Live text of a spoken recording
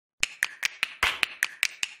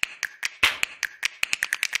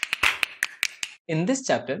In this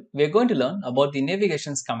chapter, we are going to learn about the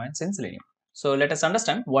navigation commands in Selenium. So let us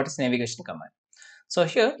understand what is navigation command. So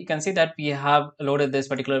here you can see that we have loaded this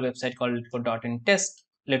particular website called letcode.in test,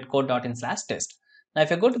 letcode.in/test. Now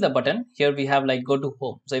if I go to the button, here we have like go to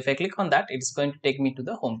home. So if I click on that, it's going to take me to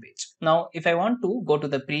the home page. Now if I want to go to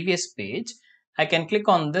the previous page, I can click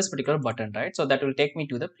on this particular button, right? So that will take me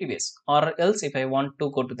to the previous. Or else if I want to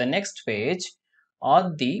go to the next page,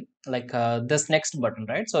 or the this next button,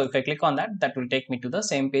 right? So if I click on that, that will take me to the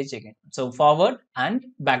same page again. So forward and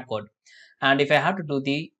backward. And if I have to do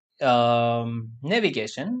the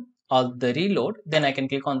navigation or the reload, then I can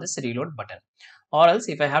click on this reload button. Or else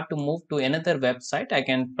if I have to move to another website, I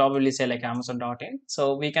can probably say like amazon.in.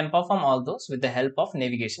 So we can perform all those with the help of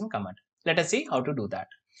navigation command. Let us see how to do that.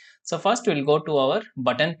 So first we'll go to our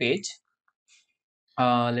button page.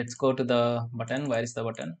 Let's go to the button. Where is the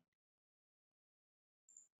button?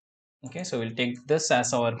 Okay, so we'll take this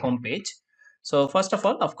as our home page. So first of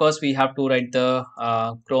all, of course, we have to write the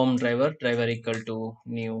Chrome driver equal to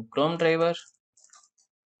new Chrome driver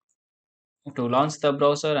to launch the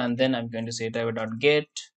browser, and then I'm going to say driver.get,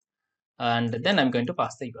 and then I'm going to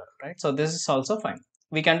pass the URL, right? So this is also fine.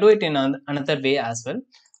 We can do it in another way as well.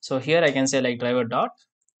 So here I can say like driver dot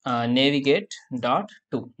navigate dot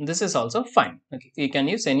to. This is also fine. Okay, you can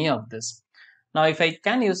use any of this. Now if I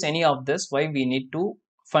can use any of this, why we need two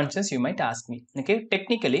functions, you might ask me. Okay,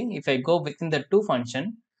 technically if I go within the two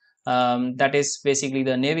function, that is basically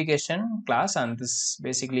the navigation class, and this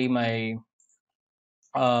basically my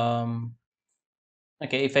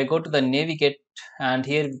okay, if I go to the navigate, and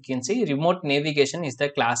here we can see remote navigation is the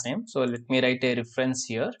class name. So let me write a reference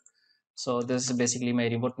here. So this is basically my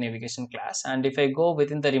remote navigation class, and if I go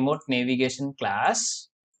within the remote navigation class,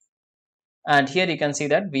 and here you can see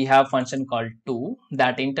that we have function called to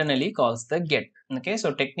that internally calls the get. Okay,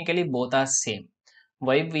 so technically both are same.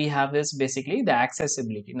 Why we have is basically the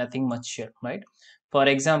accessibility, nothing much here, right? For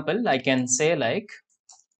example, I can say like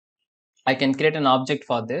I can create an object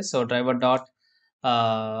for this. So driver dot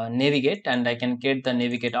navigate, and I can create the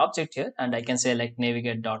navigate object here, and I can say like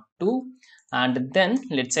navigate dot to, and then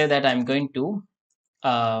let's say that I'm going to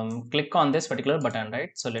click on this particular button, right?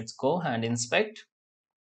 So let's go and inspect,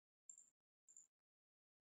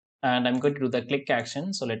 and I'm going to do the click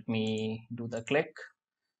action. So let me do the click,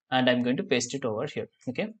 and I'm going to paste it over here.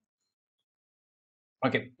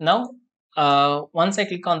 Okay, now once I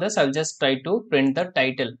click on this, I'll just try to print the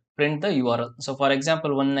title, print the URL. So for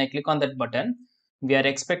example, when I click on that button, we are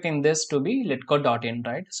expecting this to be letcode.in,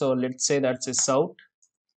 right? So let's say that's is out,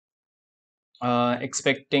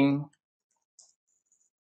 expecting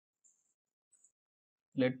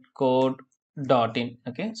letcode.in.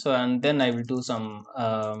 Okay, so and then I will do some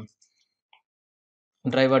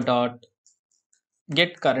driver dot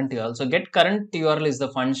get current URL. So get current URL is the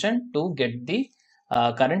function to get the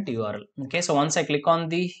current URL. Okay, so once I click on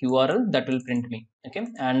the URL, that will print me. Okay,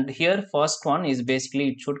 and here first one is basically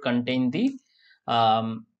it should contain the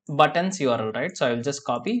buttons URL, right? So I will just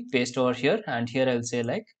copy paste over here, and here I will say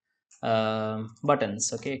like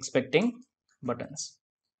buttons. Okay, expecting buttons.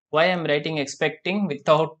 Why I'm writing expecting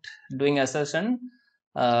without doing assertion?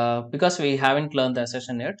 Because we haven't learned the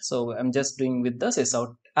assertion yet, so I'm just doing with the sys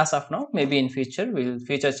out as of now. Maybe in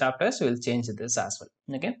future chapters we'll change this as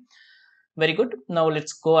well. Okay, very good. Now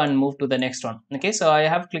let's go and move to the next one. Okay, so I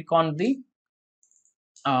have clicked on the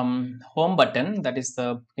home button, that is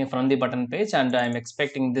the from the button page, and I'm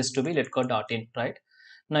expecting this to be letcode.in, right?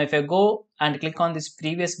 Now if I go and click on this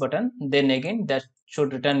previous button, then again that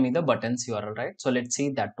should return me the buttons URL, right? So let's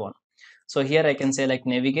see that one. So here I can say like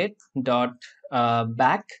navigate dot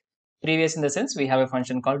back, previous in the sense we have a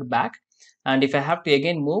function called back, and if I have to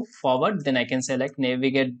again move forward, then I can say like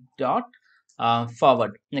navigate dot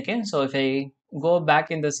forward. Okay, so if I go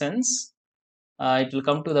back in the sense, it will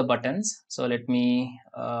come to the buttons. So let me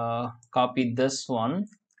copy this one.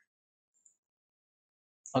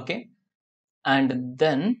 Okay, and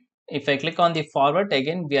then if I click on the forward,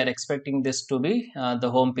 again we are expecting this to be the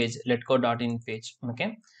home page, letcode.in page.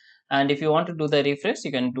 Okay, and if you want to do the refresh,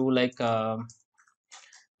 you can do like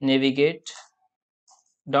navigate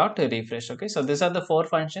dot refresh. Okay, so these are the four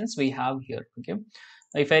functions we have here. Okay,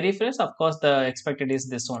 if I refresh, of course the expected is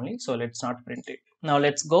this only, so let's not print it. Now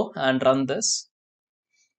let's go and run this.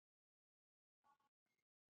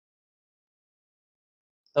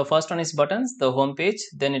 The first one is buttons, the home page,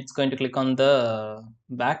 then it's going to click on the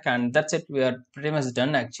back, and that's it. We are pretty much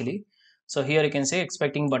done actually. So here you can say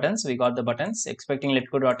expecting buttons, we got the buttons. Expecting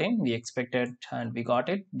letcode.in, we expected and we got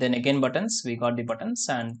it. Then again buttons, we got the buttons,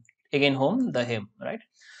 and again home, the home, right?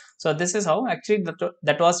 So this is how actually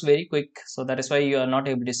that was very quick. So that is why you are not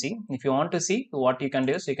able to see. If you want to see, what you can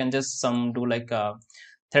do is you can just do like a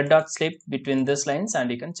thread dot slip between these lines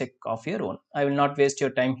and you can check off your own. I will not waste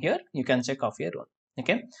your time here. You can check off your own.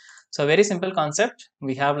 Okay. So very simple concept.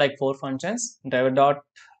 We have like 4 functions: driver dot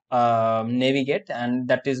navigate, and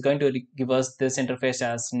that is going to give us this interface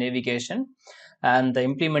as navigation, and the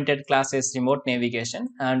implemented class is remote navigation,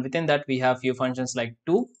 and within that we have few functions like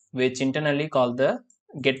to, which internally call the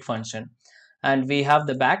get function, and we have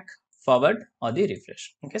the back, forward, or the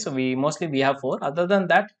refresh. Okay, so we have 4. Other than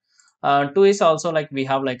that, 2 is also like we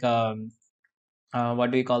have like a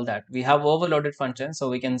what do we call that, we have overloaded function, so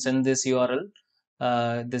we can send this URL.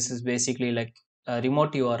 This is basically like a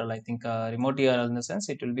remote URL, I think. Remote URL in the sense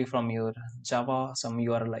it will be from your Java some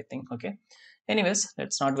URL, I think. Okay, anyways,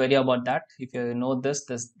 let's not worry about that. If you know this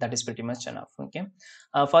that is pretty much enough. Okay,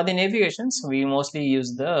 for the navigations we mostly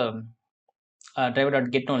use the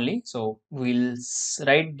driver.get only, so we'll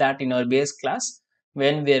write that in our base class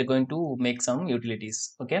when we are going to make some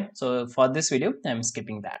utilities. Okay, so for this video I'm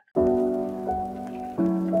skipping that.